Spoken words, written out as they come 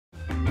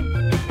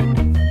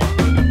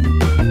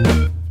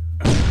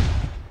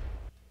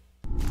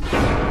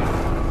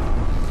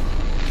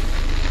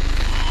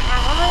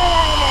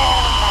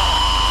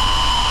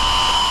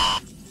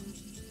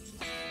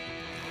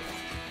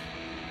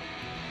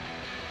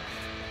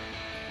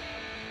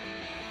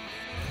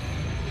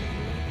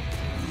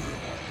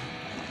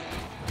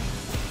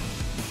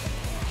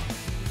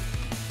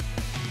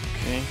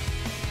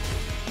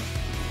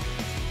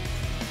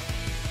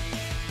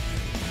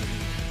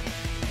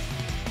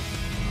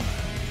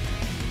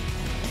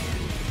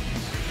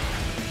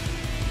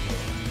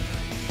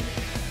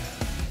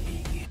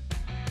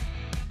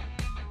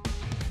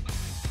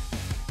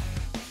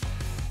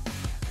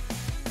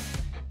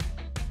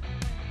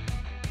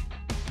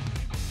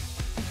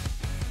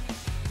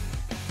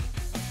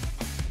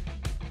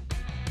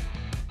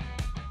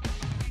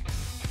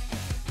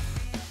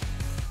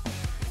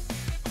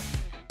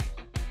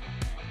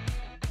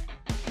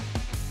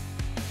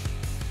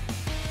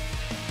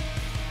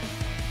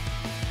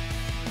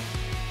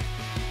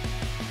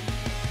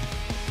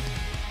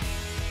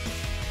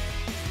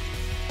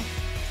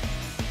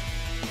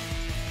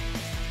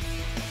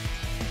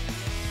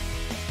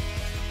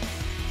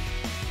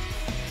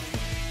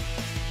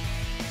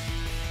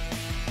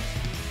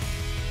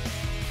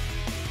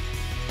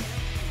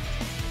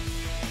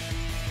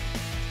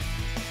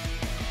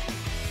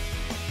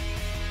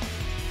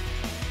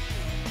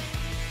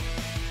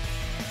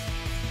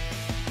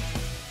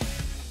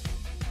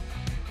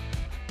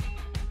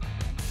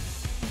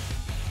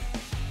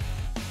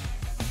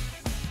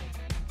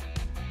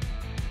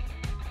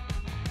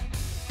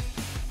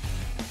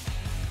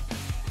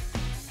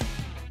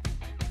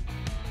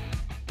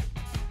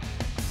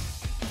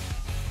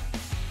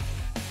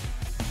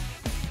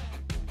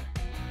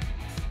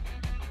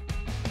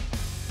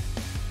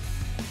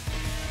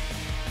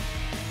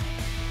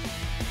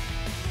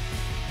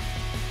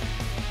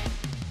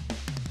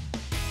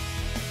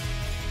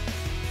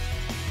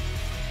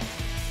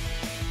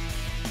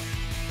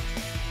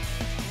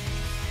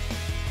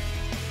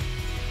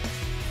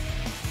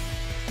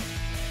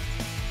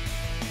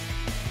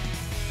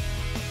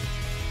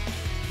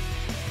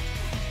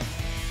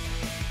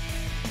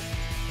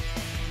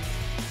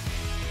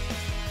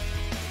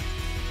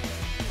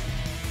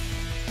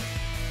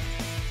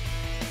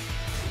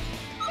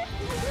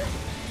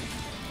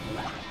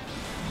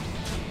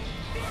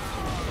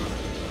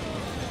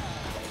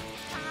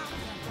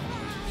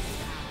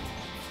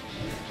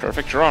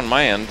Perfect draw on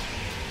my end.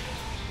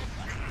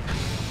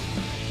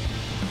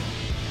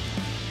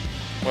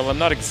 Well, I'm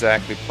not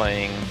exactly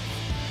playing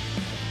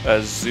a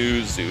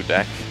Zuzu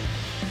deck.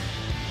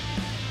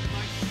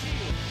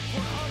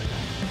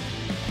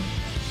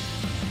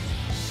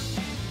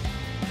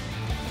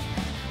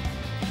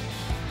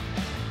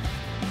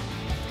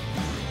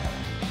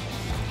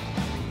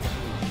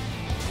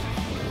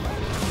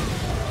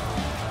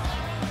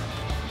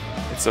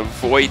 It's a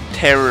Void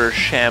Terror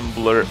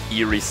Shambler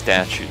Eerie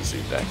Statue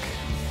Zoo deck.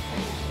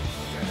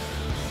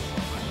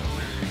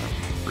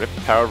 Rip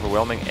Power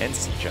Overwhelming and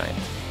Sea Giant.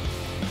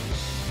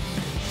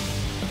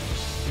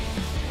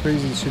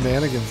 Crazy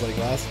shenanigans like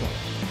last night.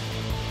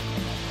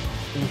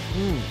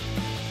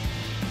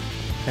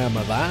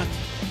 Hammer that.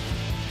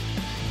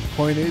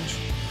 Coinage.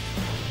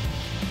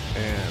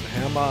 And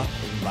hammer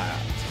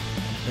that.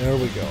 There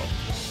we go.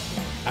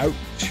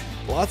 Ouch.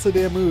 Lots of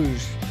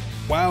damage.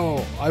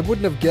 Wow. I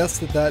wouldn't have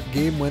guessed that that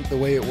game went the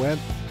way it went.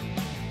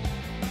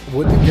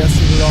 Wouldn't have guessed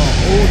it at all.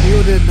 Oh,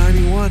 Neo did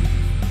 91.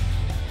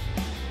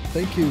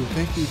 Thank you,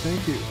 thank you,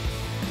 thank you.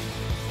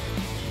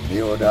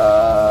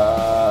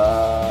 Neoda.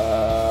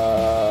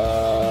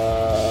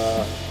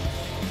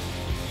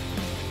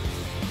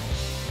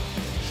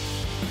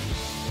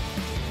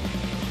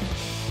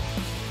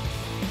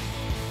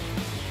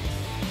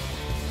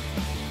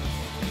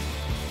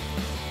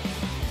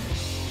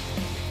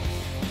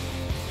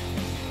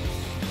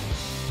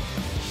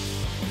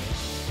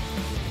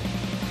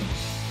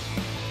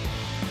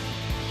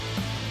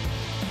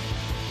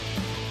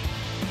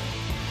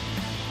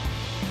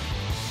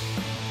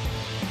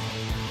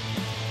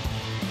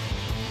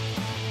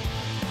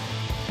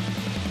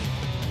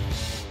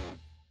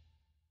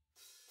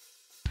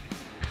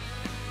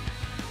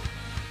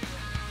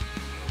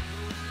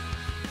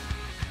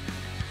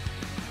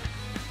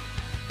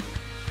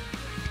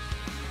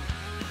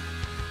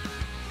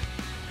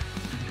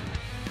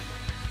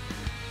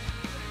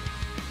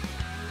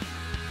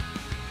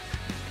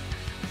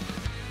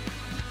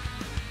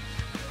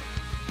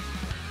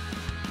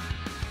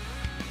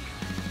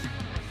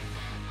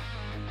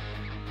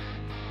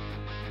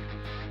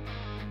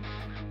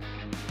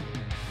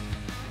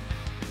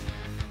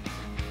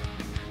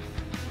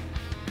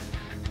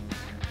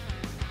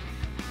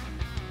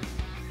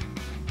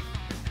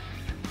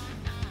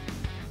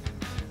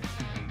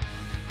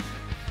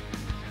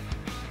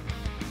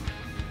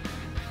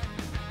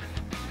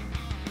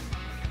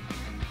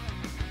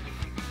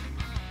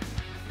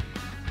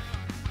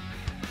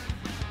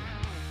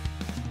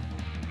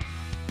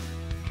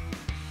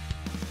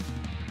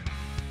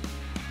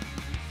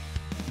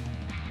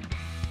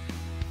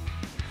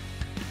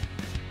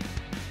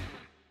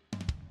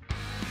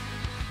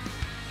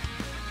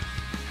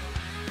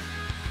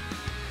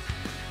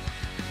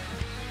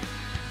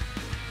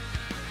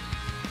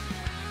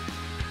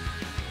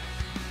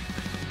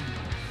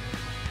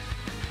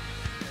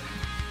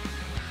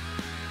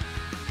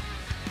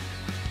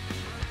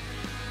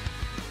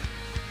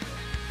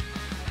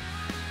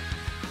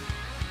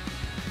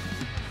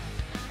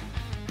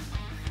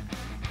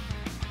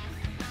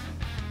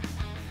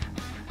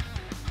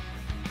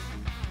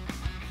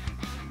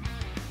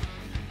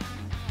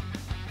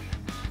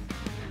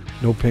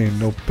 No pain,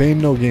 no pain,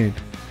 no gain.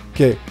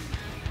 Okay.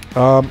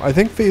 I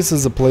think face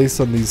is a place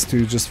on these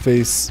two. Just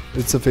face.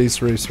 It's a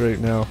face race right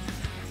now.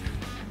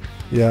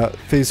 Yeah,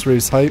 face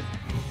race hype.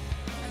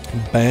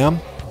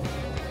 Bam.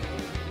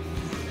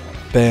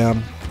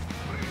 Bam.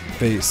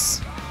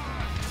 Face.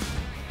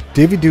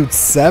 Davy Dude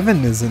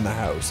 7 is in the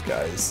house,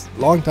 guys.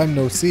 Long time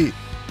no see.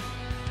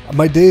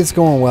 My day's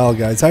going well,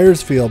 guys.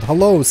 Hyersfield.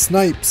 Hello,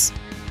 Snipes.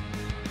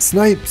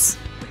 Snipes.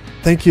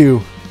 Thank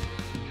you.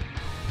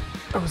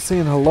 I was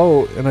saying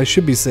hello, and I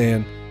should be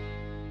saying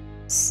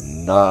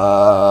Snipes.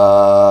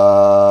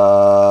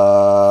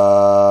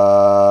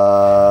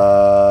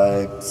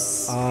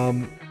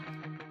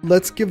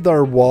 Let's give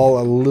our wall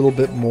a little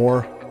bit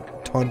more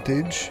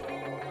tauntage.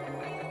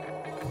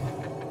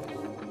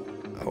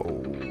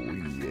 Oh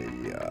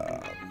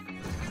yeah.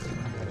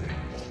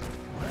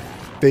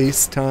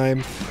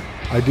 FaceTime.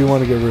 I do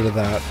want to get rid of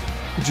that,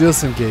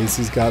 just in case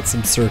he's got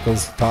some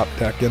circles top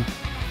decking.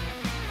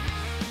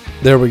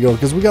 There we go,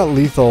 because we got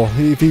lethal.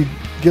 If he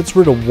gets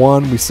rid of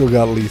 1, we still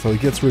got lethal. He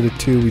gets rid of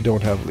 2, we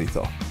don't have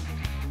lethal.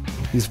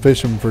 He's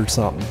fishing for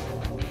something.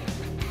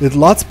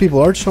 Lots of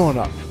people are showing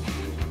up.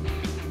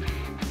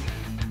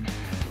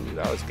 Ooh,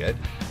 that was good.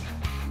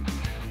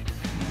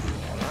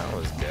 That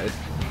was good.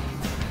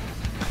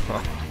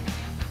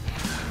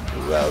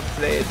 Well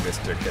played,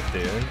 Mr.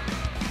 Cthulhu.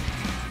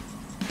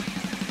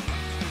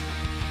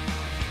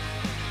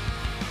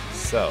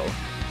 So,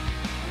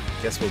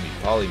 guess we'll be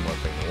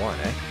polymorphing the 1,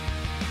 eh?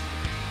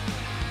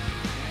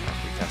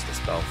 Cast a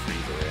spell,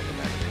 freeze a random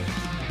enemy.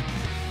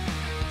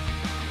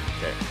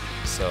 Okay,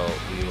 so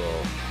we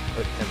will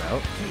put him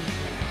out.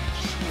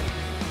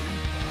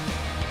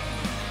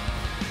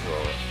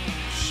 We'll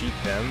sheep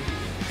him,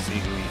 see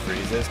who he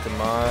freezes. Come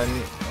on.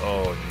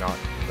 Oh, not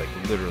like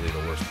literally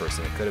the worst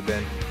person it could have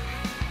been.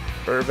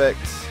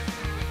 Perfect.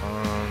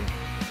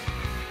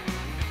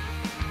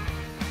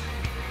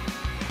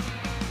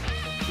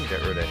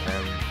 get rid of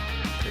him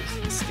because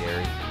he's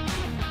scary.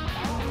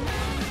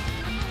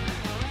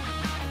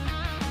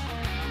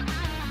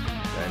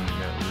 Then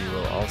we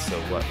will also,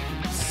 what,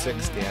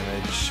 6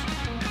 damage?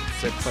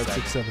 6, 5,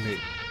 6, 7, 8.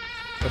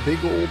 A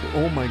big old,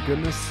 oh my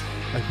goodness,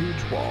 a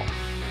huge wall.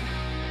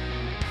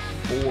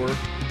 4.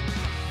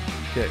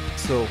 Okay,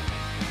 so,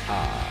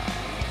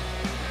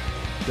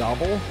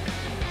 double.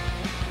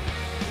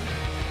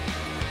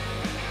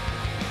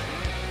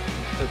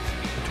 That's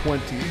a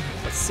 20,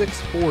 a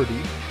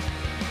 640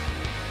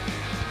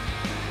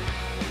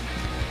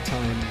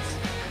 times,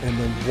 and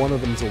then one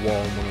of them's a wall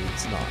and one of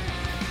them's not.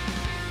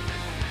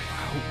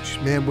 Ouch,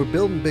 man, we're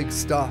building big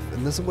stuff,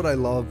 and this is what I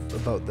love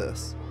about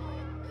this.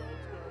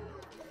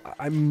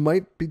 I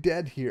might be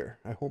dead here.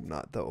 I hope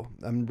not, though.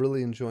 I'm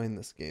really enjoying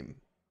this game.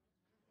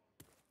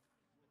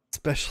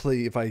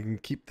 Especially if I can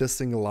keep this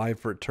thing alive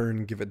for a turn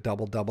and give it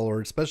double,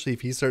 or especially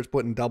if he starts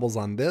putting doubles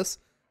on this,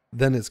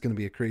 then it's going to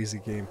be a crazy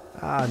game.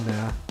 Ah,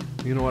 nah.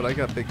 You know what? I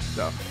got big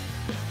stuff.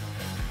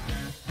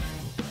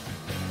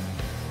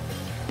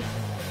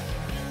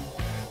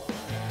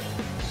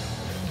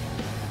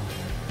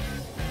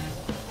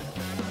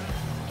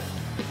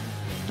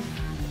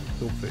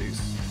 Go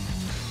face.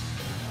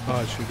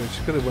 Oh, shoot. I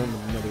could have went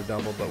with another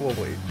double, but we'll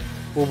wait.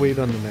 We'll wait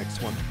on the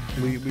next one.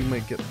 We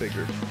might get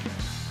bigger.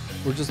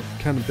 We're just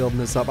kind of building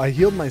this up. I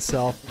healed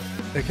myself.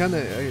 I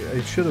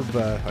should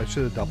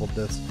have doubled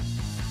this.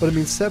 But I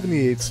mean,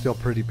 78 is still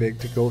pretty big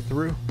to go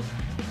through.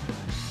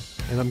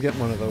 And I'm getting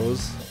one of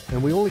those.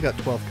 And we only got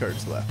 12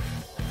 cards left.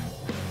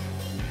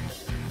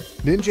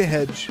 Ninja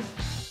Hedge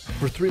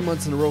for 3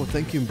 months in a row.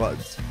 Thank you,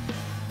 buds.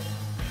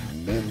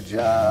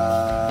 Ninja.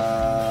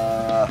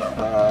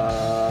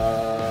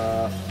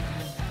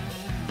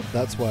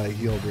 That's why I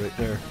healed right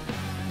there.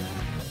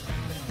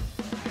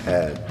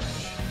 Hedge.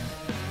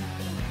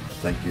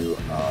 Thank you,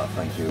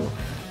 thank you,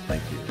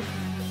 thank you.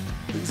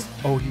 Please.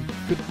 Oh, he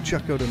could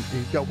check out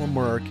he got one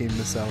more arcane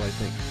missile, I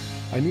think.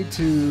 I need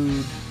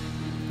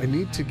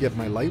to get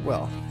my light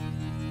well.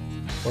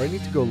 Or I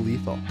need to go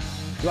lethal.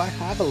 Do I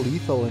have a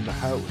lethal in the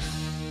house?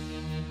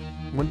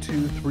 1,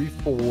 2, 3,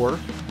 4,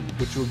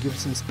 which will give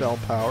some spell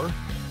power.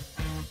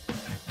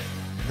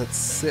 That's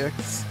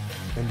 6,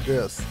 and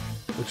this,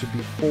 which would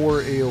be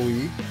 4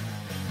 AoE.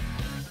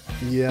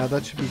 Yeah,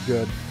 that should be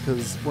good,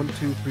 because 1,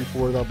 2, 3,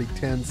 4, that'll be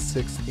 10,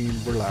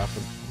 16, we're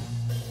laughing.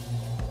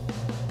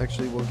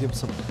 Actually, we'll give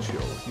some to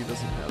Joe. He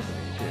doesn't have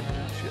any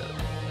damage yet.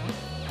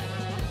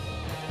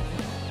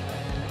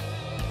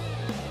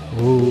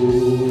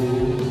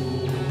 Ooh.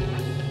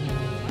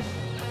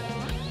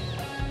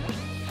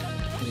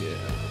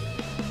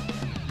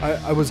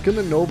 Yeah. I was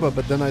gonna Nova,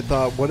 but then I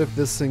thought, what if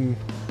this thing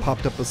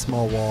popped up a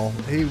small wall?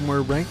 Hey,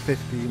 we're rank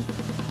 15.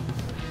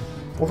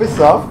 On fait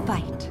ça.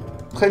 Fight.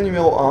 Trait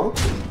numéro 1.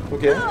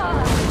 Ok.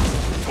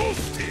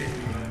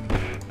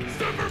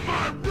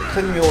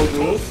 Trait numéro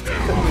 2.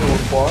 Trait numéro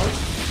 3.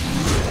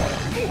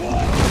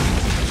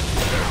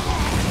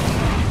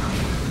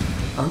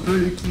 Un peu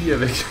lucky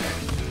avec.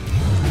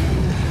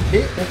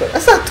 Et on peut... Ah,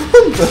 ça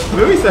tourne.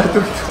 Mais oui, ça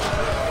tourne.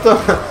 Putain.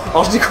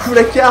 Alors je découvre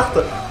la carte.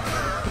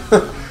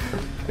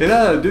 Et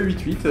là,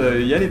 2-8-8,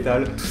 il y a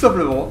l'étal, tout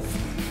simplement.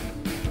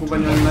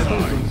 Compagnon du matin,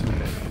 s'il vous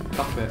plaît.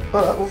 Parfait.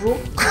 Voilà, bonjour.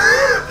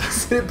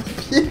 C'est les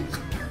pompiers.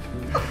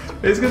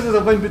 Est-ce que ça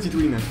sera pas une petite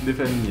win des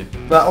familles?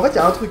 Bah en fait il y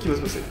a un truc qui va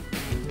se passer.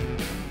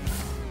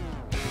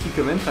 Qui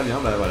commente, très bien,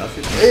 bah voilà,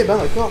 c'est tout. Eh ben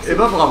d'accord. Et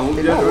ben bravo,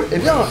 bien joué. Eh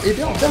bien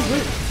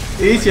joué.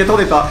 Et il s'y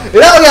attendait pas. Et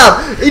là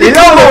regarde. Et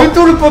là on a vu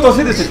tout le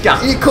potentiel de cette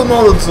carte. Il est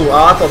comment l'Onzo?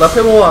 Alors attends,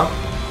 d'après moi.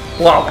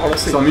 Waouh, on va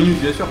relancer. 100 minutes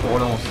bien sûr pour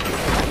relance.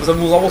 Vous allez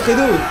nous en montrer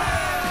 2.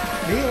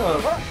 Mais voilà.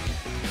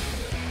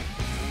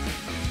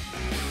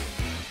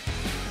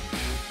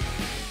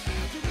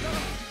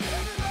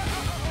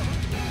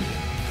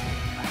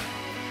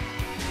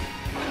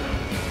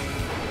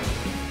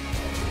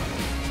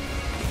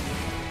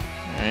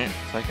 Alright,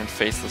 so I can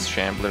Faceless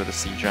Shambler the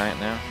Sea Giant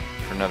now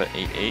for another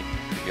 8-8. Pretty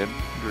good.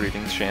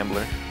 Greetings,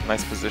 Shambler.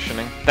 Nice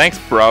positioning. Thanks,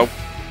 bro.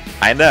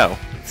 I know.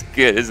 It's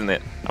good, isn't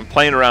it? I'm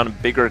playing around a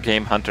bigger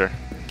game hunter.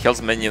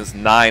 Kills minions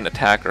 9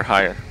 attack or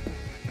higher.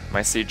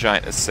 My Sea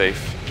Giant is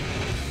safe.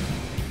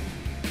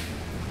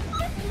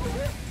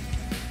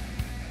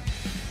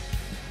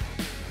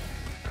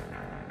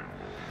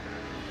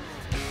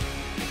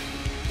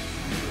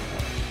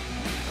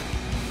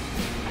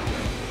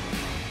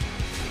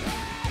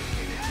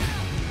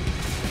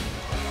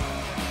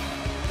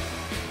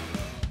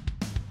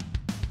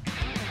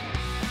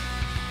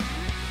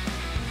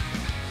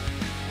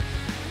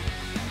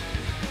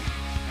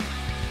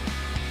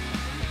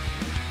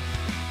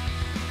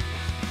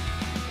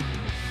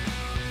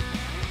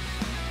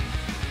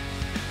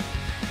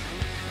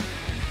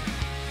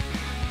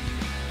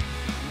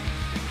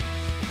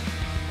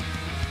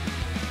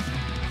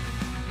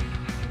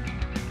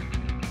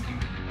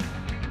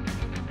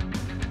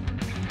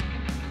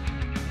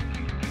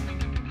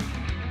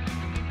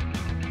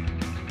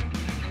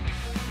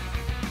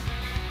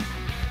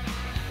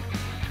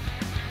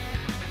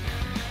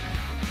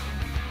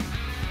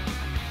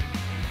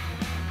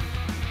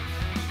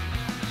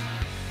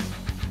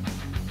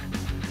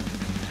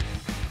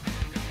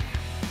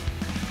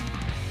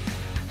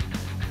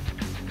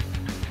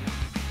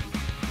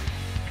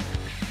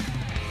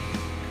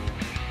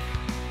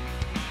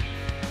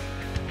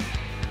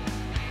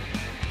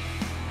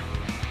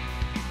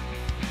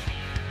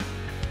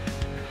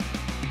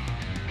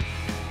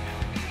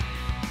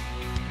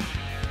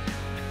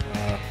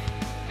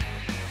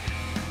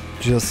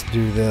 just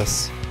do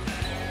this.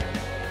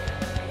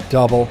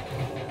 Double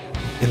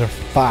in a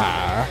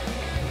fire.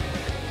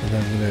 And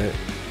then I'm going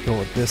to go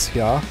with this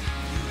here.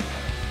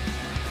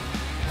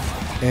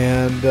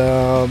 And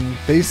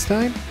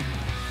FaceTime.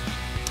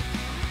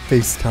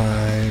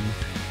 FaceTime.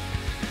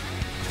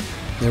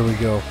 There we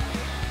go.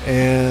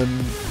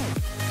 And